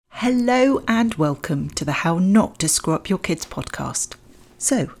Hello and welcome to the How Not to Screw Up Your Kids podcast.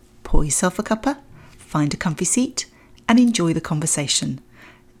 So, pour yourself a cuppa, find a comfy seat and enjoy the conversation.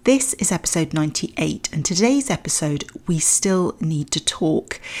 This is episode 98 and today's episode, We Still Need to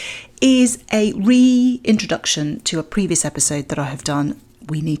Talk, is a reintroduction to a previous episode that I have done,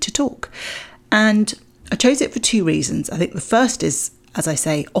 We Need to Talk. And I chose it for two reasons. I think the first is, as I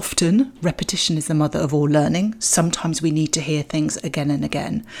say, often repetition is the mother of all learning. Sometimes we need to hear things again and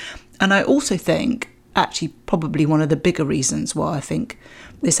again. And I also think, actually, probably one of the bigger reasons why I think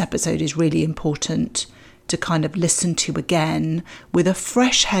this episode is really important to kind of listen to again with a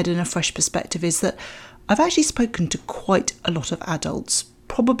fresh head and a fresh perspective is that I've actually spoken to quite a lot of adults,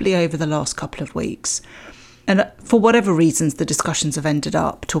 probably over the last couple of weeks. And for whatever reasons, the discussions have ended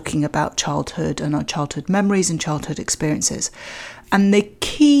up talking about childhood and our childhood memories and childhood experiences. And the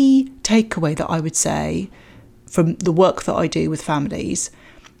key takeaway that I would say from the work that I do with families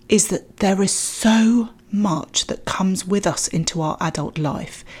is that there is so much that comes with us into our adult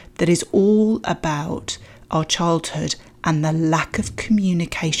life that is all about our childhood and the lack of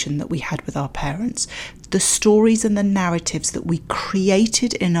communication that we had with our parents, the stories and the narratives that we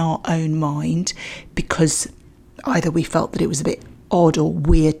created in our own mind because either we felt that it was a bit odd or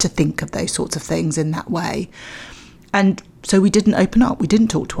weird to think of those sorts of things in that way. And so we didn't open up, we didn't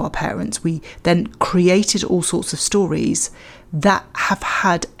talk to our parents. We then created all sorts of stories that have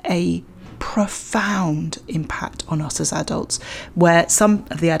had a profound impact on us as adults, where some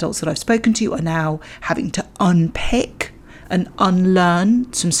of the adults that I've spoken to are now having to unpick and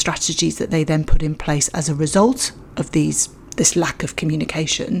unlearn some strategies that they then put in place as a result of this lack of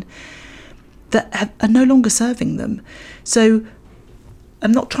communication that are no longer serving them. So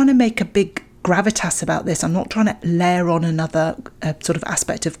I'm not trying to make a big gravitas about this. I'm not trying to layer on another sort of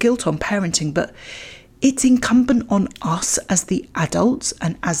aspect of guilt on parenting, but it's incumbent on us as the adults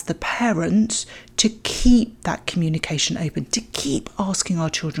and as the parents to keep that communication open, to keep asking our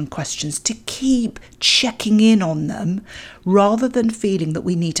children questions, to keep checking in on them, rather than feeling that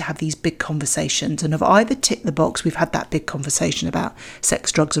we need to have these big conversations and have either ticked the box, we've had that big conversation about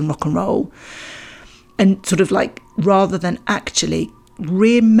sex, drugs and rock and roll, and sort of like, rather than actually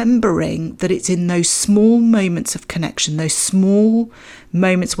remembering that it's in those small moments of connection, those small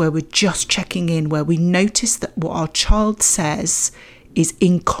moments where we're just checking in, where we notice that what our child says is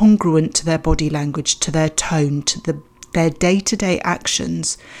incongruent to their body language, to their tone, to their day-to-day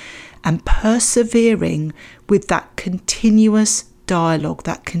actions, and persevering with that continuous dialogue,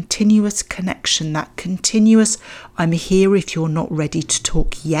 that continuous connection, that continuous, I'm here if you're not ready to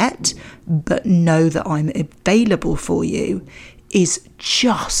talk yet, but know that I'm available for you, is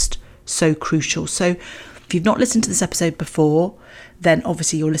just so crucial. So if you've not listened to this episode before, then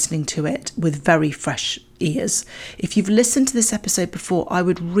obviously you're listening to it with very fresh ears. If you've listened to this episode before, I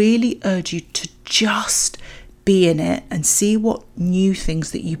would really urge you to just be in it and see what new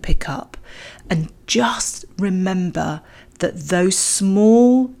things that you pick up. And just remember that those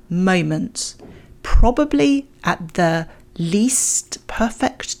small moments, probably at the least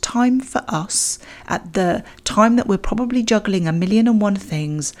perfect time for us, at the time that we're probably juggling 1,000,001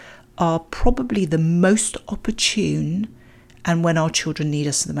 things, are probably the most opportune and when our children need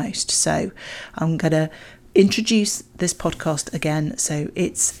us the most. So I'm going to introduce this podcast again. So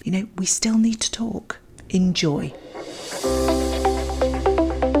it's, we still need to talk. Enjoy.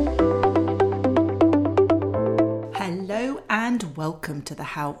 Hello and welcome to the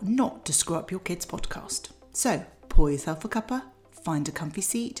How Not to Screw Up Your Kids podcast. So pour yourself a cuppa, find a comfy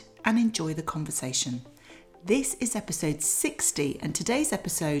seat and enjoy the conversation. This is episode 60 and today's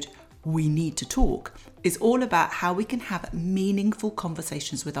episode, We Need to Talk, is all about how we can have meaningful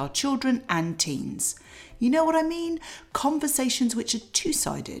conversations with our children and teens. You know what I mean? Conversations which are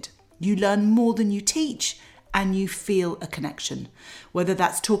two-sided. You learn more than you teach and you feel a connection. Whether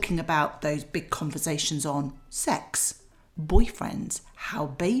that's talking about those big conversations on sex, boyfriends, how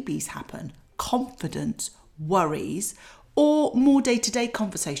babies happen, confidence, worries, or more day-to-day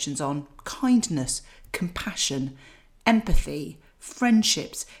conversations on kindness, compassion, empathy,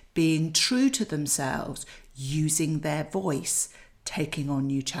 friendships, being true to themselves, using their voice, taking on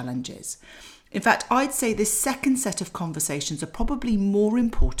new challenges. In fact, I'd say this second set of conversations are probably more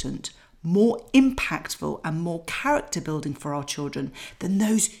important, more impactful and more character building for our children than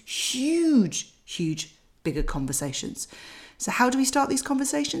those huge, bigger conversations. So how do we start these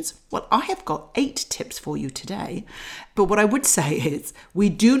conversations? Well, I have got 8 tips for you today. But what I would say is we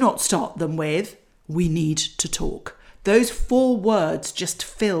do not start them with, we need to talk. Those 4 words just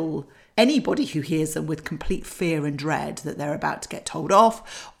fill anybody who hears them with complete fear and dread that they're about to get told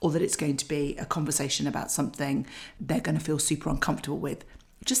off or that it's going to be a conversation about something they're going to feel super uncomfortable with.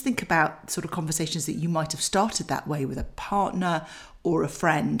 just think about sort of conversations that you might have started that way with a partner or a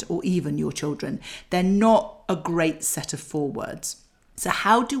friend or even your children. They're not a great set of forewords. So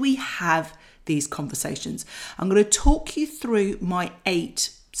how do we have these conversations? I'm going to talk you through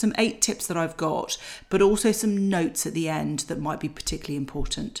some eight tips that I've got, but also some notes at the end that might be particularly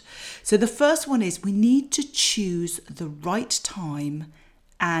important. So the first one is we need to choose the right time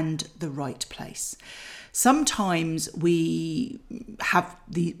and the right place. Sometimes we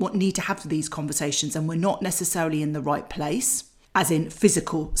need to have these conversations and we're not necessarily in the right place, as in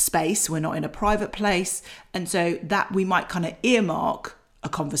physical space. We're not in a private place. And so that we might kind of earmark a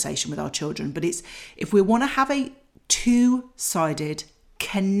conversation with our children. But if we want to have a two-sided,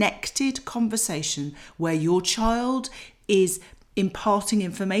 connected conversation where your child is imparting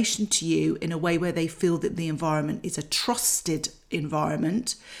information to you in a way where they feel that the environment is a trusted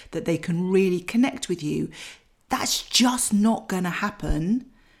environment, that they can really connect with you, that's just not going to happen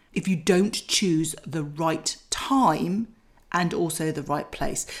if you don't choose the right time and also the right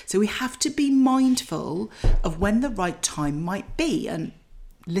place. So we have to be mindful of when the right time might be, and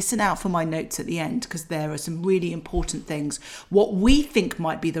listen out for my notes at the end, because there are some really important things. What we think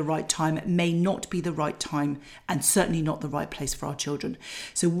might be the right time may not be the right time, and certainly not the right place for our children.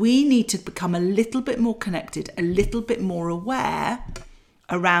 So we need to become a little bit more connected, a little bit more aware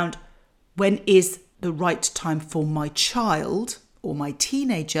around when is the right time for my child or my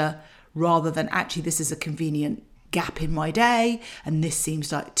teenager, rather than actually this is a convenient gap in my day and this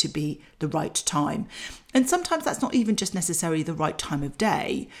seems like to be the right time. And sometimes that's not even just necessarily the right time of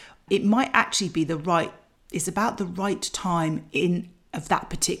day. It might actually be it's about the right time of that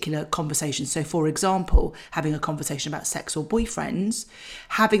particular conversation. So for example, having a conversation about sex or boyfriends,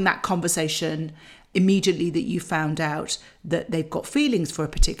 having that conversation immediately that you found out that they've got feelings for a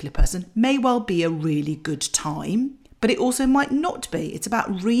particular person may well be a really good time. But it also might not be. It's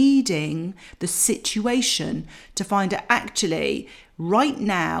about reading the situation to find out, actually, right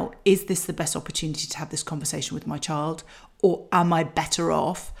now, is this the best opportunity to have this conversation with my child? Or am I better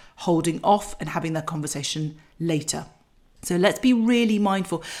off holding off and having that conversation later? So let's be really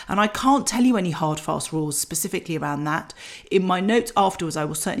mindful. And I can't tell you any hard, fast rules specifically around that. In my notes afterwards, I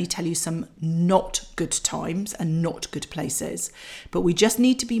will certainly tell you some not good times and not good places. But we just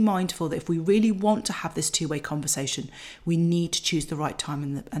need to be mindful that if we really want to have this two-way conversation, we need to choose the right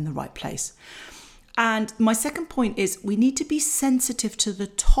time and the right place. And my second point is we need to be sensitive to the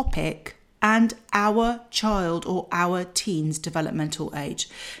topic and our child or our teen's developmental age.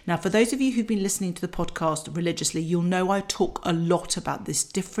 Now, for those of you who've been listening to the podcast religiously, you'll know I talk a lot about this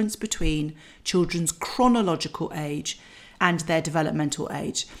difference between children's chronological age and their developmental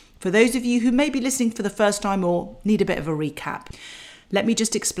age. For those of you who may be listening for the first time or need a bit of a recap, let me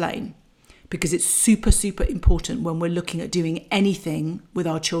just explain, because it's super, super important when we're looking at doing anything with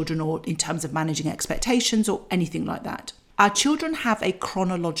our children or in terms of managing expectations or anything like that. Our children have a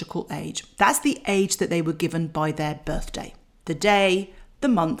chronological age. That's the age that they were given by their birthday, the day, the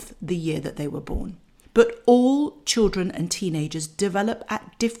month, the year that they were born. But all children and teenagers develop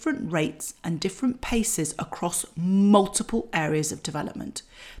at different rates and different paces across multiple areas of development.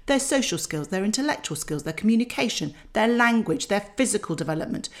 Their social skills, their intellectual skills, their communication, their language, their physical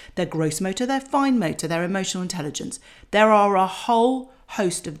development, their gross motor, their fine motor, their emotional intelligence. There are a whole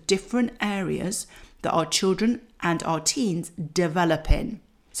host of different areas that our children and our teens develop in.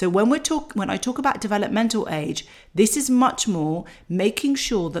 So when I talk about developmental age, this is much more making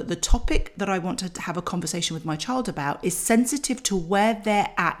sure that the topic that I want to have a conversation with my child about is sensitive to where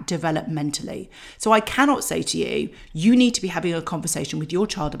they're at developmentally. So I cannot say to you, you need to be having a conversation with your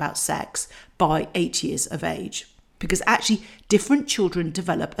child about sex by 8 years of age. Because actually different children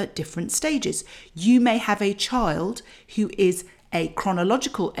develop at different stages. You may have a child who is a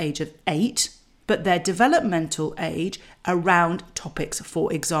chronological age of 8, but their developmental age around topics,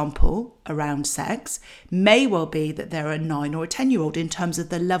 for example, around sex, may well be that they're a 9 or a 10-year-old in terms of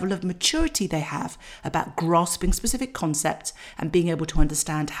the level of maturity they have about grasping specific concepts and being able to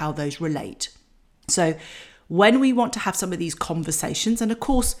understand how those relate. So when we want to have some of these conversations, and of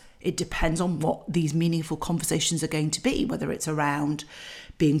course, it depends on what these meaningful conversations are going to be, whether it's around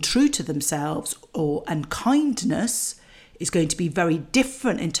being true to themselves and kindness, is going to be very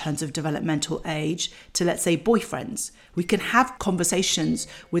different in terms of developmental age to, let's say, boyfriends. We can have conversations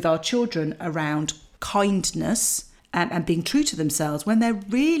with our children around kindness and being true to themselves when their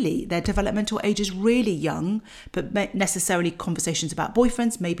developmental age is really young, but necessarily conversations about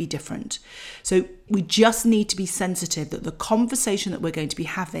boyfriends may be different. So we just need to be sensitive that the conversation that we're going to be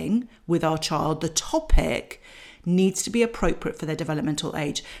having with our child, the topic, needs to be appropriate for their developmental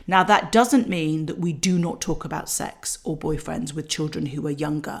age. Now, that doesn't mean that we do not talk about sex or boyfriends with children who are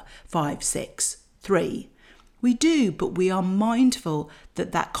younger, 5, 6, 3. We do, but we are mindful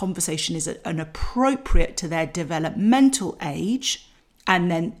that that conversation is an appropriate to their developmental age.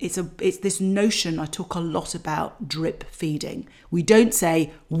 And then it's this notion, I talk a lot about drip feeding. We don't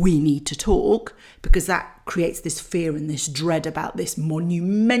say we need to talk, because that creates this fear and this dread about this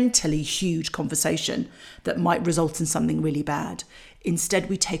monumentally huge conversation that might result in something really bad. Instead,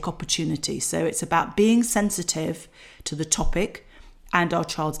 we take opportunity. So it's about being sensitive to the topic and our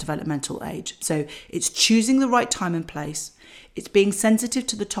child's developmental age. So it's choosing the right time and place. It's being sensitive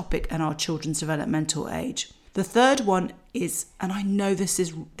to the topic and our children's developmental age. The third one is, and I know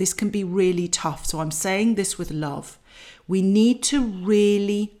this can be really tough, so I'm saying this with love. We need to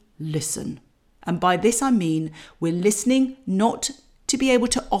really listen. And by this I mean we're listening not to be able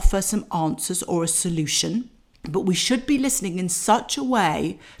to offer some answers or a solution, but we should be listening in such a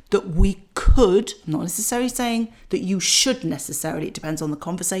way that we could, not necessarily saying that you should necessarily, it depends on the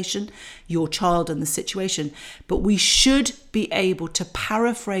conversation, your child and the situation, but we should be able to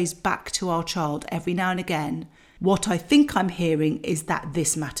paraphrase back to our child every now and again. What I think I'm hearing is that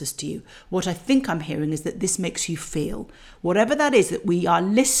this matters to you. What I think I'm hearing is that this makes you feel. Whatever that is, that we are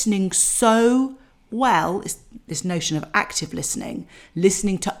listening so well, is this notion of active listening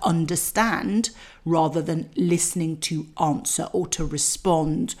to understand rather than listening to answer or to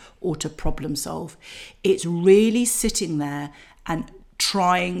respond or to problem solve. It's really sitting there and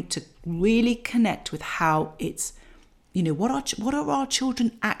trying to really connect with how it's, what are our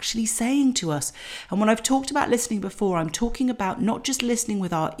children actually saying to us? And when I've talked about listening before, I'm talking about not just listening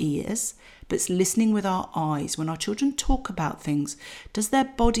with our ears, but it's listening with our eyes. When our children talk about things, does their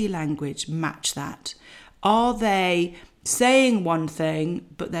body language match that? Are they saying one thing,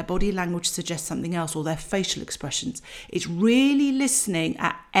 but their body language suggests something else, or their facial expressions? It's really listening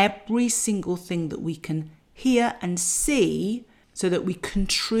at every single thing that we can hear and see, so that we can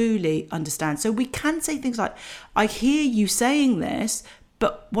truly understand. So we can say things like, I hear you saying this,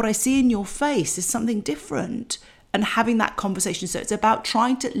 but what I see in your face is something different. And having that conversation. So it's about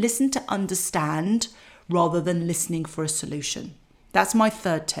trying to listen to understand rather than listening for a solution. That's my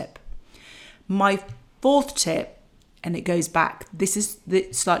third tip. My fourth tip, and it goes back, this is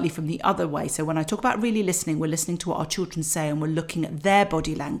slightly from the other way. So when I talk about really listening, we're listening to what our children say and we're looking at their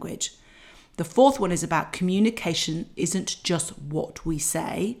body language. The fourth one is about communication isn't just what we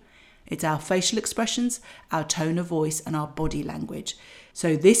say. It's our facial expressions, our tone of voice, and our body language.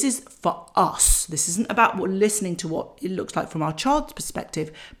 So this is for us. This isn't about listening to what it looks like from our child's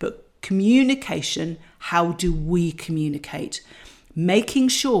perspective, but communication. How do we communicate? Making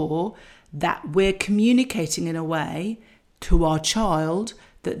sure that we're communicating in a way to our child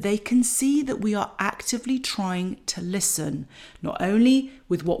that they can see that we are actively trying to listen, not only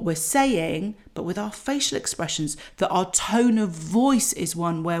with what we're saying, but with our facial expressions, that our tone of voice is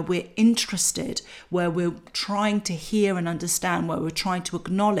one where we're interested, where we're trying to hear and understand, where we're trying to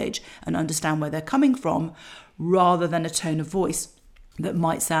acknowledge and understand where they're coming from, rather than a tone of voice that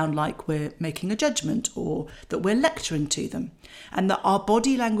might sound like we're making a judgment or that we're lecturing to them. And that our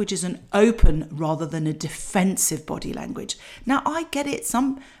body language is an open rather than a defensive body language. Now, I get it.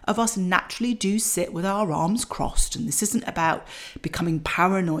 Some of us naturally do sit with our arms crossed, and this isn't about becoming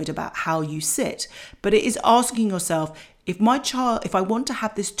paranoid about how you sit, but it is asking yourself, if I want to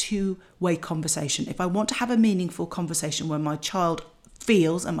have this two-way conversation, if I want to have a meaningful conversation where my child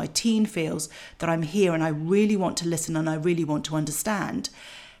feels and my teen feels that I'm here and I really want to listen and I really want to understand,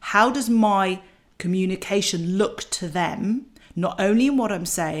 how does my communication look to them, not only in what I'm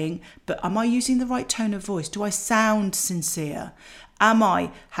saying, but am I using the right tone of voice? Do I sound sincere? Am I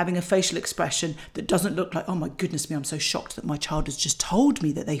having a facial expression that doesn't look like, oh my goodness me, I'm so shocked that my child has just told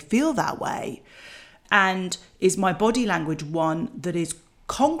me that they feel that way? And is my body language one that is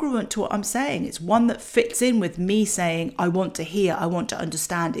congruent to what I'm saying? It's one that fits in with me saying, I want to hear, I want to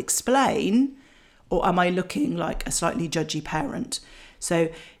understand, explain, or am I looking like a slightly judgy parent? So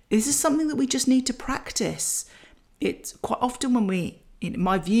this is something that we just need to practice. It's quite often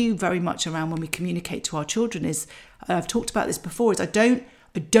my view very much around when we communicate to our children is, I've talked about this before, is I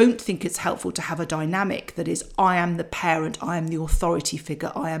don't think it's helpful to have a dynamic that is, I am the parent, I am the authority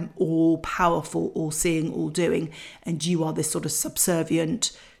figure, I am all powerful, all seeing, all doing, and you are this sort of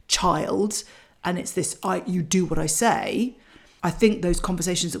subservient child, and it's this, you do what I say. I think those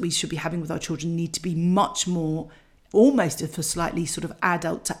conversations that we should be having with our children need to be much more, almost for slightly sort of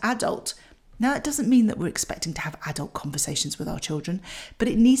adult to adult. Now, it doesn't mean that we're expecting to have adult conversations with our children, but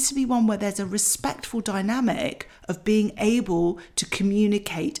it needs to be one where there's a respectful dynamic of being able to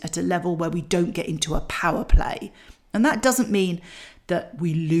communicate at a level where we don't get into a power play. And that doesn't mean that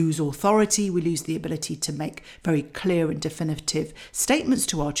we lose authority, we lose the ability to make very clear and definitive statements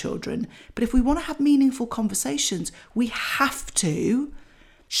to our children. But if we want to have meaningful conversations, we have to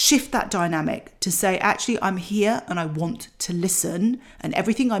shift that dynamic to say, actually, I'm here and I want to listen, and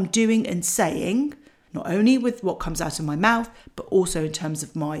everything I'm doing and saying, not only with what comes out of my mouth, but also in terms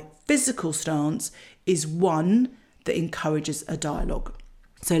of my physical stance, is one that encourages a dialogue.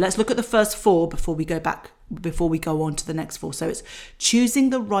 So let's look at the first 4 before we go on to the next 4. So it's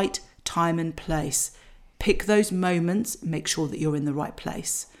choosing the right time and place. Pick those moments, make sure that you're in the right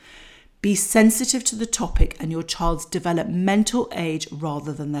place. Be sensitive to the topic and your child's developmental age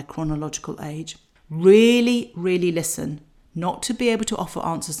rather than their chronological age. Really, really listen, not to be able to offer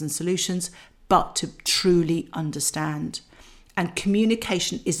answers and solutions, but to truly understand. And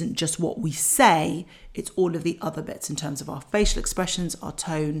communication isn't just what we say, it's all of the other bits in terms of our facial expressions, our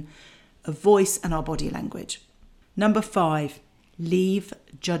tone of voice, and our body language. Number 5, leave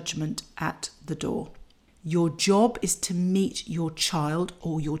judgment at the door. Your job is to meet your child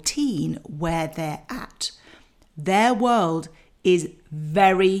or your teen where they're at. Their world is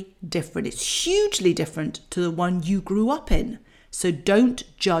very different. It's hugely different to the one you grew up in. So don't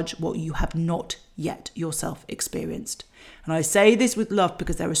judge what you have not yet yourself experienced. And I say this with love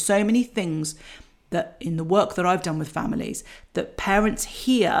because there are so many things that in the work that I've done with families that parents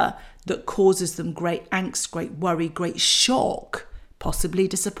hear that causes them great angst, great worry, great shock, possibly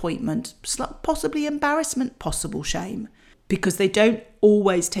disappointment, possibly embarrassment, possible shame, because they don't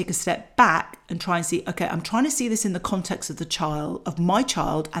always take a step back and try and see, okay, I'm trying to see this in the context of the child, of my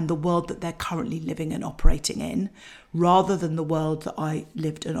child and the world that they're currently living and operating in, rather than the world that I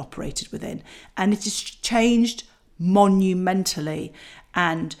lived and operated within. And it has changed monumentally.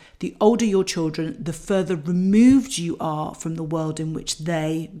 And the older your children, the further removed you are from the world in which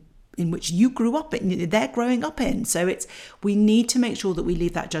you grew up in, they're growing up in. So we need to make sure that we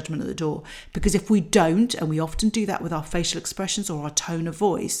leave that judgment at the door, because if we don't, and we often do that with our facial expressions or our tone of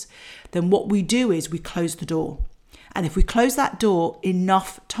voice, then what we do is we close the door. And if we close that door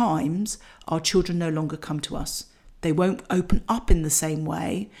enough times, our children no longer come to us. They won't open up in the same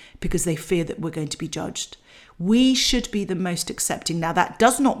way because they fear that we're going to be judged. We should be the most accepting. Now, that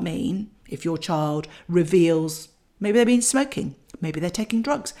does not mean if your child reveals, maybe they've been smoking, maybe they're taking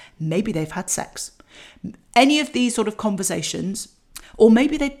drugs, maybe they've had sex. Any of these sort of conversations, or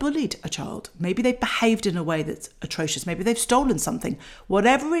maybe they bullied a child, maybe they've behaved in a way that's atrocious, maybe they've stolen something.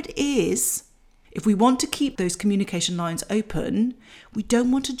 Whatever it is, if we want to keep those communication lines open, we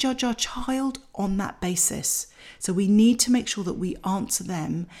don't want to judge our child on that basis. So we need to make sure that we answer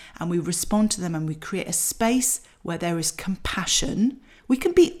them and we respond to them and we create a space where there is compassion. We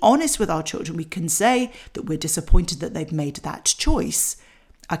can be honest with our children. We can say that we're disappointed that they've made that choice.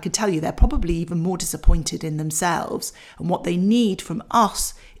 I can tell you they're probably even more disappointed in themselves. And what they need from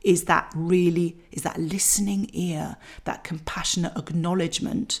us is that listening ear, that compassionate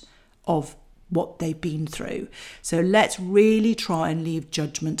acknowledgement of what they've been through. So let's really try and leave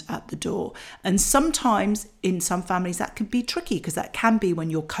judgment at the door. And sometimes in some families that can be tricky, because that can be when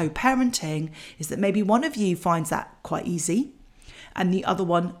you're co-parenting, is that maybe one of you finds that quite easy and the other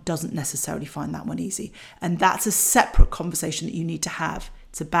one doesn't necessarily find that one easy. And that's a separate conversation that you need to have.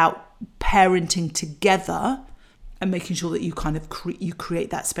 It's about parenting together and making sure that you kind of you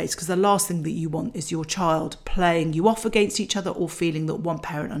create that space, because the last thing that you want is your child playing you off against each other or feeling that one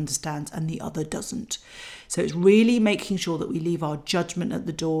parent understands and the other doesn't. So it's really making sure that we leave our judgment at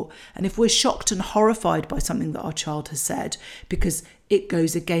the door. And if we're shocked and horrified by something that our child has said because it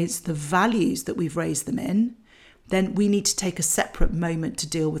goes against the values that we've raised them in, then we need to take a separate moment to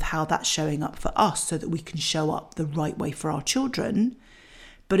deal with how that's showing up for us so that we can show up the right way for our children.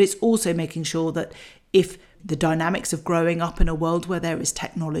 But it's also making sure that if the dynamics of growing up in a world where there is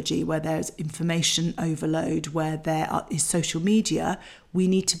technology, where there's information overload, where there is social media, we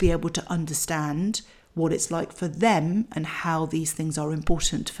need to be able to understand what it's like for them and how these things are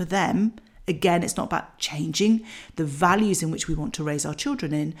important for them. Again, it's not about changing the values in which we want to raise our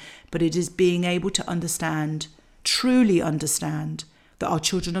children in, but it is being able to understand, truly understand, that our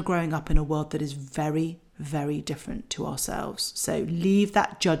children are growing up in a world that is very, very different to ourselves. So leave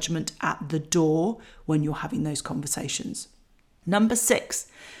that judgment at the door when you're having those conversations. Number 6,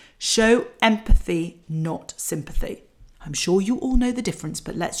 show empathy, not sympathy. I'm sure you all know the difference,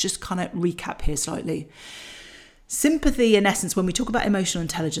 but let's just kind of recap here slightly. Sympathy, in essence, when we talk about emotional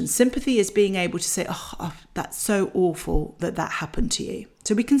intelligence, sympathy is being able to say, oh, that's so awful that happened to you.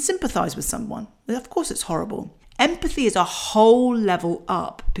 So we can sympathise with someone. Of course, it's horrible. Empathy is a whole level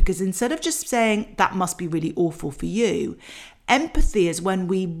up, because instead of just saying that must be really awful for you, empathy is when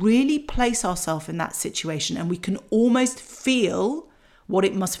we really place ourselves in that situation and we can almost feel what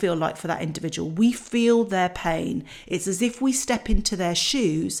it must feel like for that individual. We feel their pain. It's as if we step into their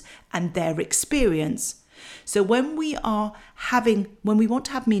shoes and their experience. So when we want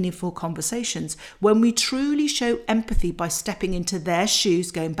to have meaningful conversations, when we truly show empathy by stepping into their shoes,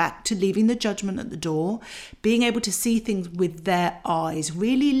 going back to leaving the judgment at the door, being able to see things with their eyes,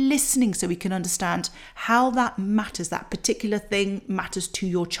 really listening so we can understand how that matters, that particular thing matters to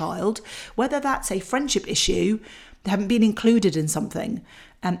your child, whether that's a friendship issue, they haven't been included in something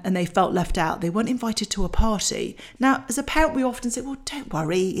and they felt left out. They weren't invited to a party. Now, as a parent, we often say, well, don't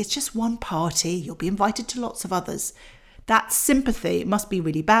worry, it's just one party. You'll be invited to lots of others. That's sympathy. It must be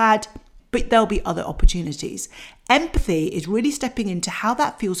really bad, but there'll be other opportunities. Empathy is really stepping into how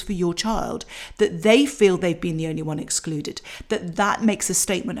that feels for your child, that they feel they've been the only one excluded, that makes a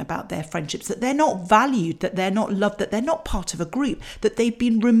statement about their friendships, that they're not valued, that they're not loved, that they're not part of a group, that they've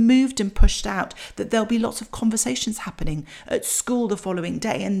been removed and pushed out, that there'll be lots of conversations happening at school the following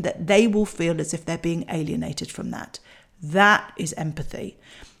day, and that they will feel as if they're being alienated from that. That is empathy.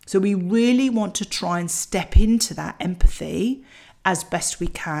 So we really want to try and step into that empathy as best we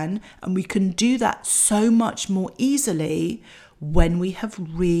can, and we can do that so much more easily when we have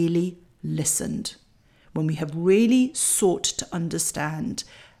really listened, when we have really sought to understand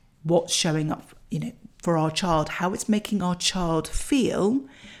what's showing up, for our child, how it's making our child feel,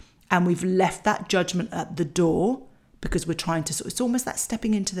 and we've left that judgment at the door because we're trying to, it's almost that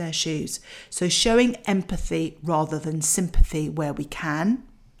stepping into their shoes. So showing empathy rather than sympathy where we can.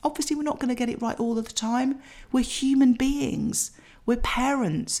 Obviously, we're not going to get it right all of the time. We're human beings. We're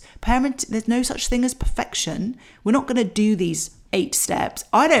parents. There's no such thing as perfection. We're not going to do these 8 steps.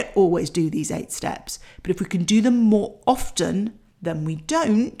 I don't always do these 8 steps. But if we can do them more often than we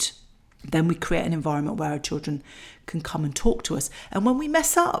don't, then we create an environment where our children can come and talk to us. And when we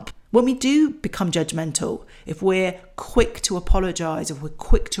mess up, when we do become judgmental, if we're quick to apologise, if we're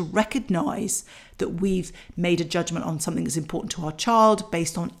quick to recognise that we've made a judgment on something that's important to our child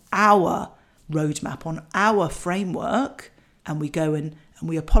based on our roadmap, on our framework, and we go and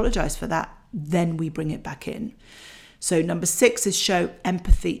we apologise for that, then we bring it back in. So number 6 is show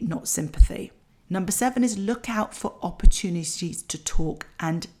empathy, not sympathy. Number 7 is look out for opportunities to talk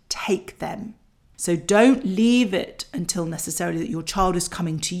and take them. So don't leave it until necessarily that your child is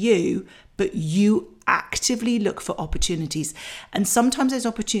coming to you, but you actively look for opportunities. And sometimes those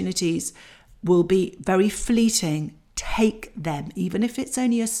opportunities will be very fleeting. Take them, even if it's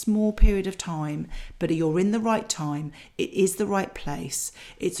only a small period of time, but you're in the right time, it is the right place,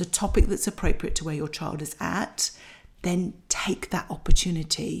 it's a topic that's appropriate to where your child is at, then take that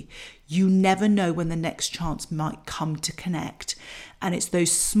opportunity. You never know when the next chance might come to connect. And it's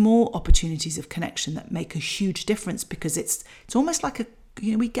those small opportunities of connection that make a huge difference, because it's almost like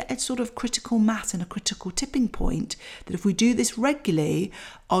we get a sort of critical mass and a critical tipping point that if we do this regularly,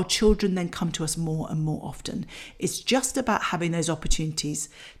 our children then come to us more and more often. It's just about having those opportunities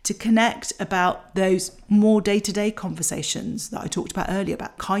to connect about those more day-to-day conversations that I talked about earlier,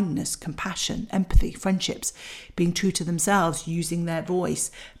 about kindness, compassion, empathy, friendships, being true to themselves, using their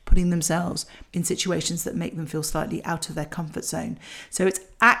voice, putting themselves in situations that make them feel slightly out of their comfort zone. So it's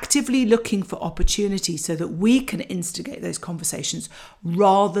actively looking for opportunities so that we can instigate those conversations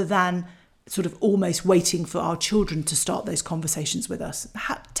rather than sort of almost waiting for our children to start those conversations with us.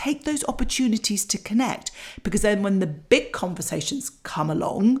 Take those opportunities to connect, because then when the big conversations come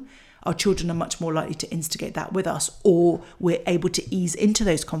along, our children are much more likely to instigate that with us, or we're able to ease into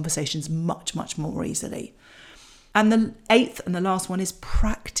those conversations much, much more easily. And the 8th and the last one is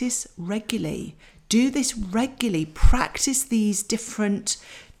practice regularly. Do this regularly. Practice these different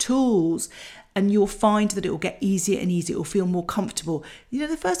tools and you'll find that it will get easier and easier. It will feel more comfortable.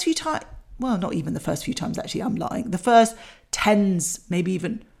 The first few times, well, not even the first few times, actually, I'm lying. The first 10s, maybe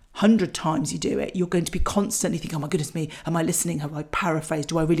even 100 times you do it, you're going to be constantly thinking, oh my goodness me, am I listening? Have I paraphrased?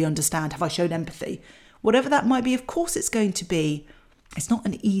 Do I really understand? Have I shown empathy? Whatever that might be, of course it's going to be. It's not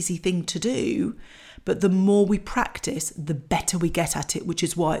an easy thing to do, but the more we practice, the better we get at it, which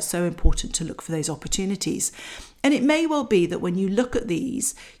is why it's so important to look for those opportunities. And it may well be that when you look at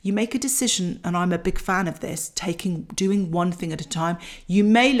these, you make a decision, and I'm a big fan of this, doing one thing at a time. You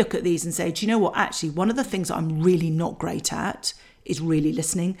may look at these and say, do you know what, actually, one of the things I'm really not great at is really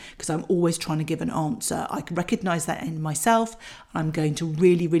listening, because I'm always trying to give an answer. I can recognize that in myself. I'm going to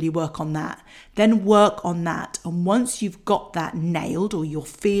really, really work on that. Then work on that. And once you've got that nailed, or you're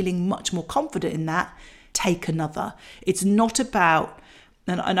feeling much more confident in that, take another. It's not about,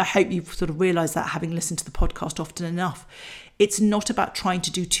 and I hope you've sort of realized that having listened to the podcast often enough, it's not about trying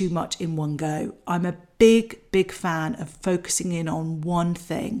to do too much in one go. I'm a big fan of focusing in on one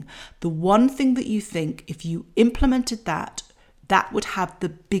thing. The one thing that you think, if you implemented that, that would have the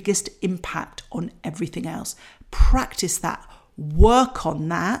biggest impact on everything else. Practice that, work on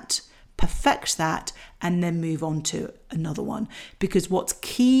that, perfect that, and then move on to another one. Because what's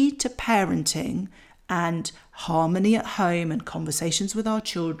key to parenting and harmony at home and conversations with our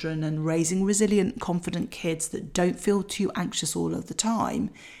children and raising resilient, confident kids that don't feel too anxious all of the time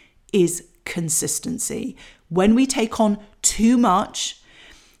is consistency. When we take on too much,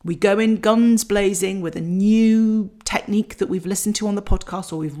 we go in guns blazing with a new technique that we've listened to on the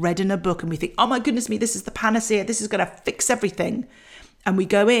podcast or we've read in a book, and we think, oh my goodness me, this is the panacea, this is going to fix everything. And we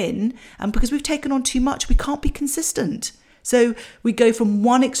go in, and because we've taken on too much, we can't be consistent. So we go from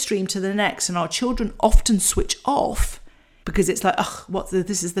one extreme to the next, and our children often switch off because it's like,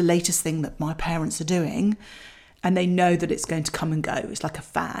 this is the latest thing that my parents are doing. And they know that it's going to come and go. It's like a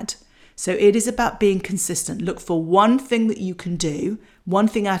fad. So it is about being consistent. Look for one thing that you can do, one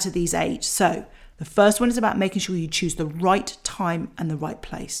thing out of these 8. So the first one is about making sure you choose the right time and the right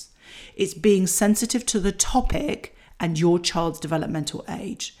place. It's being sensitive to the topic and your child's developmental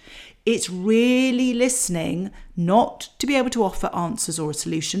age. It's really listening, not to be able to offer answers or a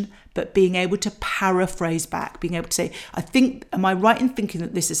solution, but being able to paraphrase back, being able to say, am I right in thinking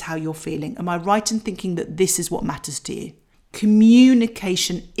that this is how you're feeling? Am I right in thinking that this is what matters to you?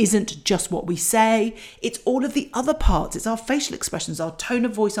 Communication isn't just what we say, it's all of the other parts. It's our facial expressions, our tone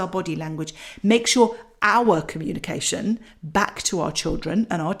of voice, our body language. Make sure our communication back to our children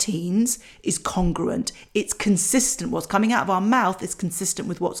and our teens is congruent. It's consistent. What's coming out of our mouth is consistent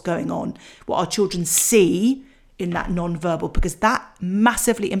with what's going on, what our children see in that non-verbal, because that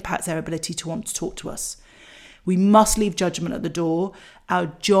massively impacts their ability to want to talk to us. We must leave judgment at the door. Our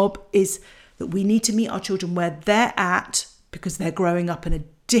job is that we need to meet our children where they're at, because they're growing up in a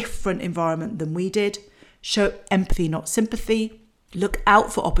different environment than we did. Show empathy, not sympathy. Look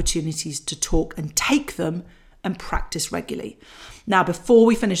out for opportunities to talk and take them, and practice regularly. Now, before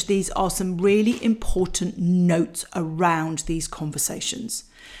we finish, these are some really important notes around these conversations.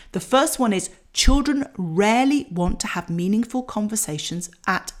 The first one is children rarely want to have meaningful conversations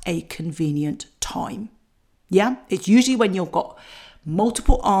at a convenient time. Yeah, it's usually when you've got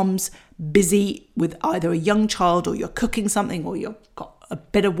multiple arms busy with either a young child, or you're cooking something, or you've got a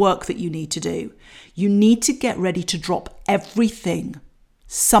bit of work that you need to do. You need to get ready to drop everything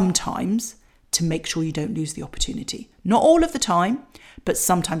sometimes to make sure you don't lose the opportunity. Not all of the time, but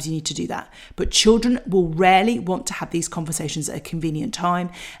sometimes you need to do that. But children will rarely want to have these conversations at a convenient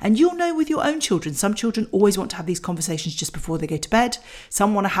time. And you'll know with your own children, some children always want to have these conversations just before they go to bed.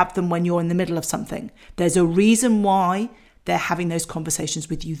 Some want to have them when you're in the middle of something. There's a reason why they're having those conversations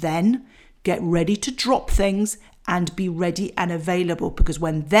with you then. Get ready to drop things and be ready and available, because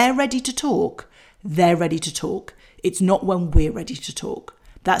when they're ready to talk, they're ready to talk. It's not when we're ready to talk.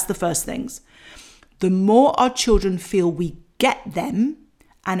 That's the first things. The more our children feel we get them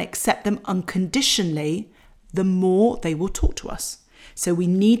and accept them unconditionally, the more they will talk to us. So we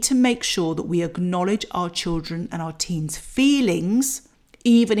need to make sure that we acknowledge our children and our teens' feelings,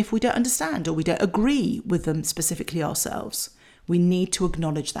 even if we don't understand or we don't agree with them specifically ourselves. We need to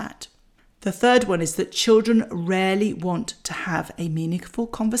acknowledge that. The third one is that children rarely want to have a meaningful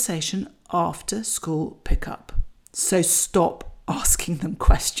conversation after school pickup. So stop asking them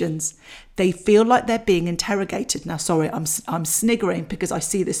questions. They feel like they're being interrogated. Now, sorry, I'm sniggering because I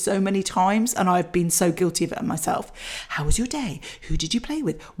see this so many times and I've been so guilty of it myself. How was your day? Who did you play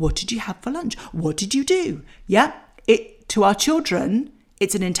with? What did you have for lunch? What did you do? Yeah, to our children,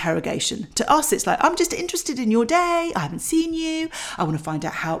 it's an interrogation. To us, it's like, I'm just interested in your day. I haven't seen you. I want to find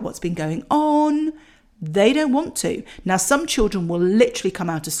out what's been going on. They don't want to. Now, some children will literally come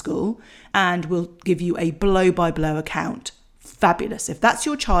out of school and will give you a blow-by-blow account. Fabulous. If that's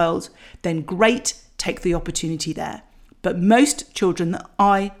your child, then great, take the opportunity there. But most children that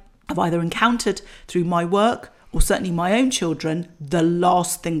I have either encountered through my work or certainly my own children, the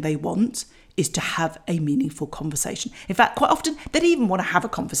last thing they want is to have a meaningful conversation. In fact, quite often they don't even want to have a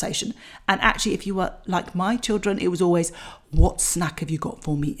conversation. And actually, if you were like my children, it was always, what snack have you got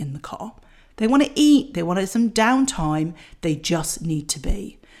for me in the car? They want to eat, they want some downtime, they just need to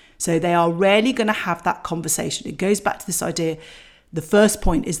be. So they are rarely going to have that conversation. It goes back to this idea. The first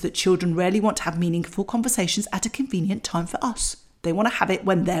point is that children rarely want to have meaningful conversations at a convenient time for us. They want to have it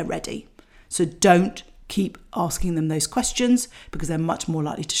when they're ready. So don't keep asking them those questions because they're much more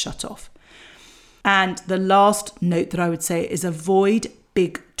likely to shut off. And the last note that I would say is avoid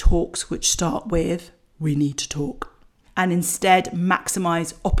big talks which start with, we need to talk. And instead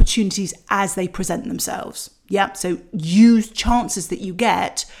maximize opportunities as they present themselves. Yeah, so use chances that you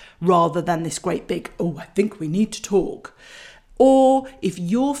get rather than this great big, oh, I think we need to talk. Or if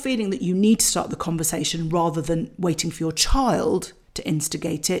you're feeling that you need to start the conversation rather than waiting for your child to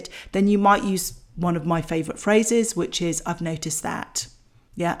instigate it, then you might use one of my favourite phrases, which is, I've noticed that.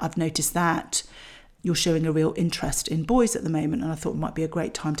 Yeah, I've noticed that you're showing a real interest in boys at the moment, and I thought it might be a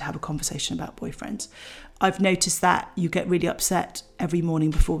great time to have a conversation about boyfriends. I've noticed that you get really upset every morning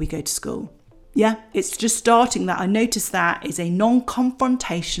before we go to school. Yeah, it's just starting that. I noticed that is a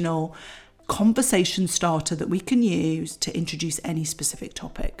non-confrontational conversation starter that we can use to introduce any specific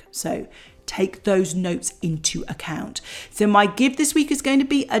topic. So take those notes into account. So my give this week is going to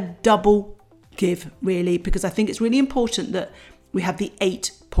be a double give, really, because I think it's really important that we have the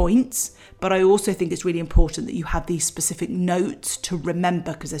 8 points, but I also think it's really important that you have these specific notes to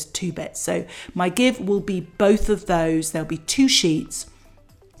remember because there's 2 bits. So my give will be both of those. There'll be 2 sheets,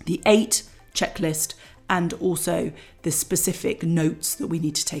 the 8 checklist and also the specific notes that we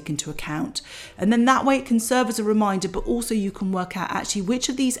need to take into account. And then that way it can serve as a reminder, but also you can work out actually which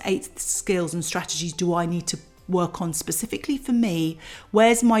of these 8 skills and strategies do I need to work on specifically for me?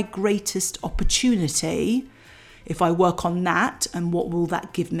 Where's my greatest opportunity? If I work on that, and what will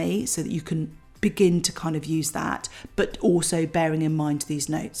that give me, so that you can begin to kind of use that, but also bearing in mind these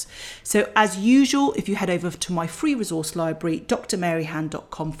notes. So as usual, if you head over to my free resource library,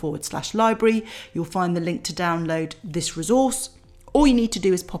 drmaryhan.com/library, you'll find the link to download this resource. All you need to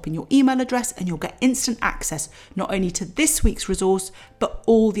do is pop in your email address and you'll get instant access not only to this week's resource, but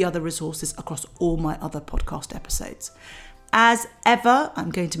all the other resources across all my other podcast episodes. As ever, I'm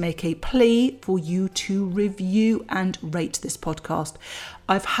going to make a plea for you to review and rate this podcast.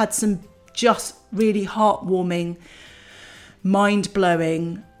 I've had some just really heartwarming,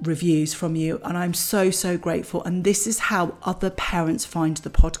 mind-blowing reviews from you, and I'm so grateful. And this is how other parents find the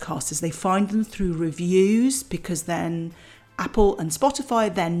podcast, is they find them through reviews, because then Apple and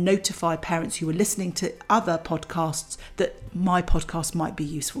Spotify then notify parents who are listening to other podcasts that my podcast might be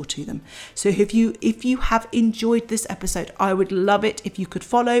useful to them. So if you have enjoyed this episode, I would love it if you could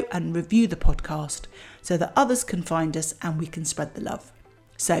follow and review the podcast so that others can find us and we can spread the love.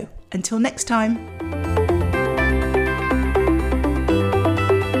 So until next time.